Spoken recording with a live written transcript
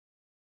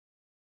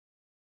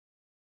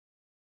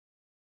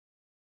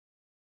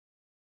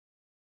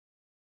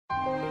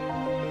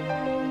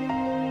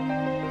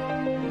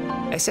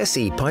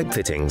SSE Pipe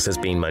Fittings has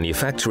been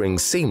manufacturing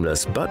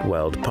seamless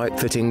butt-weld pipe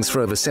fittings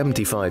for over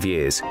 75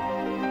 years.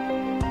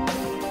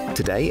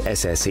 Today,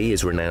 SSE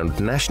is renowned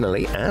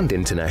nationally and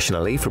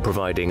internationally for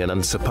providing an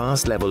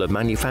unsurpassed level of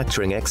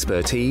manufacturing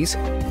expertise,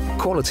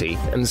 quality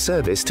and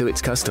service to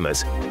its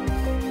customers.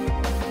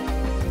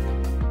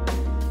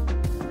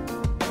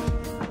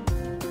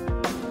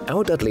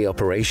 Our Dudley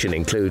operation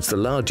includes the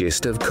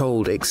largest of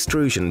cold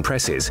extrusion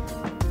presses,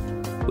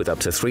 with up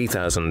to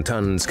 3,000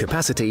 tons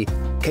capacity,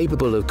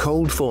 capable of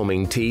cold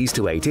forming tees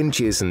to 8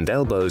 inches and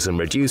elbows and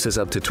reducers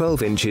up to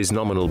 12 inches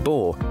nominal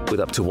bore with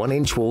up to 1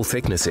 inch wall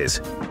thicknesses.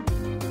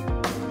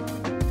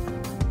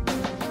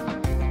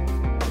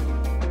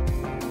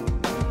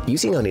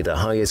 Using only the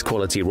highest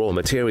quality raw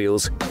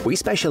materials, we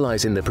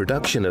specialize in the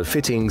production of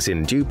fittings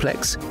in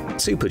duplex,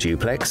 super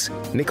duplex,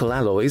 nickel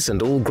alloys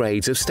and all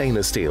grades of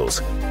stainless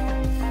steels.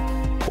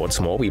 What's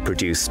more, we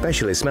produce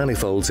specialist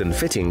manifolds and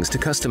fittings to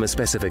customer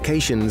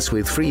specifications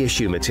with free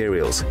issue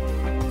materials.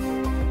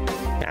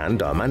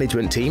 And our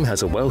management team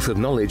has a wealth of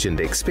knowledge and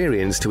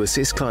experience to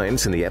assist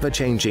clients in the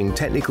ever-changing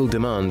technical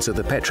demands of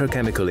the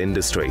petrochemical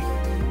industry.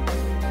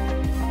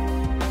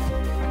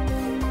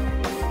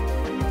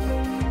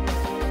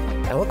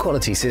 Our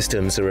quality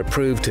systems are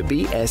approved to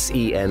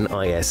BSEN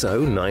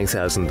ISO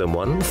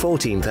 9001,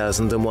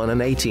 14001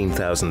 and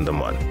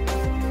 18001.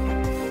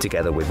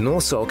 Together with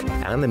NORSOC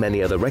and the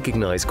many other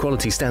recognized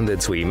quality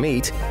standards we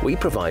meet, we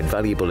provide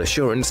valuable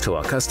assurance to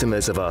our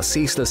customers of our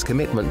ceaseless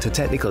commitment to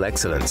technical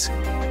excellence.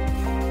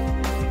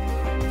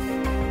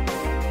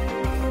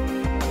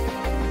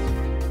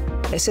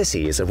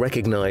 SSE is a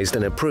recognized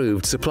and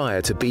approved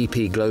supplier to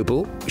BP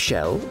Global,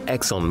 Shell,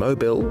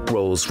 ExxonMobil,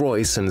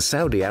 Rolls-Royce and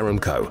Saudi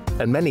Aramco,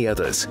 and many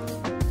others.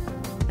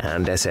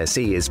 And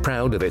SSE is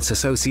proud of its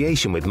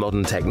association with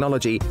modern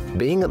technology,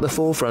 being at the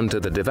forefront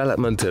of the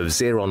development of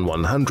Xeron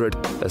 100,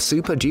 a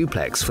super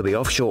duplex for the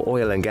offshore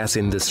oil and gas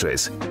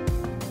industries.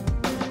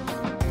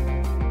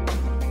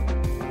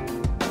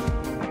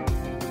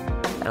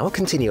 Our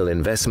continual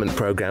investment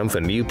program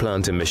for new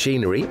plant and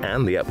machinery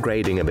and the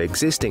upgrading of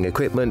existing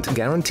equipment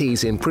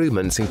guarantees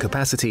improvements in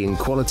capacity and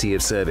quality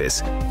of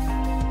service.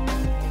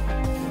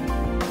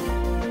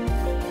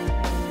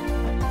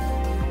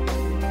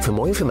 For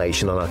more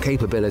information on our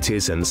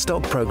capabilities and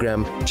stock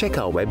program, check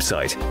our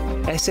website,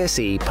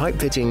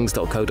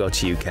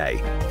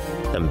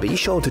 ssepipefittings.co.uk, and be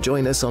sure to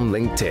join us on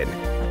LinkedIn.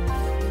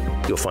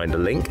 You'll find a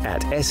link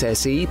at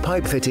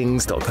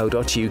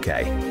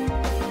ssepipefittings.co.uk.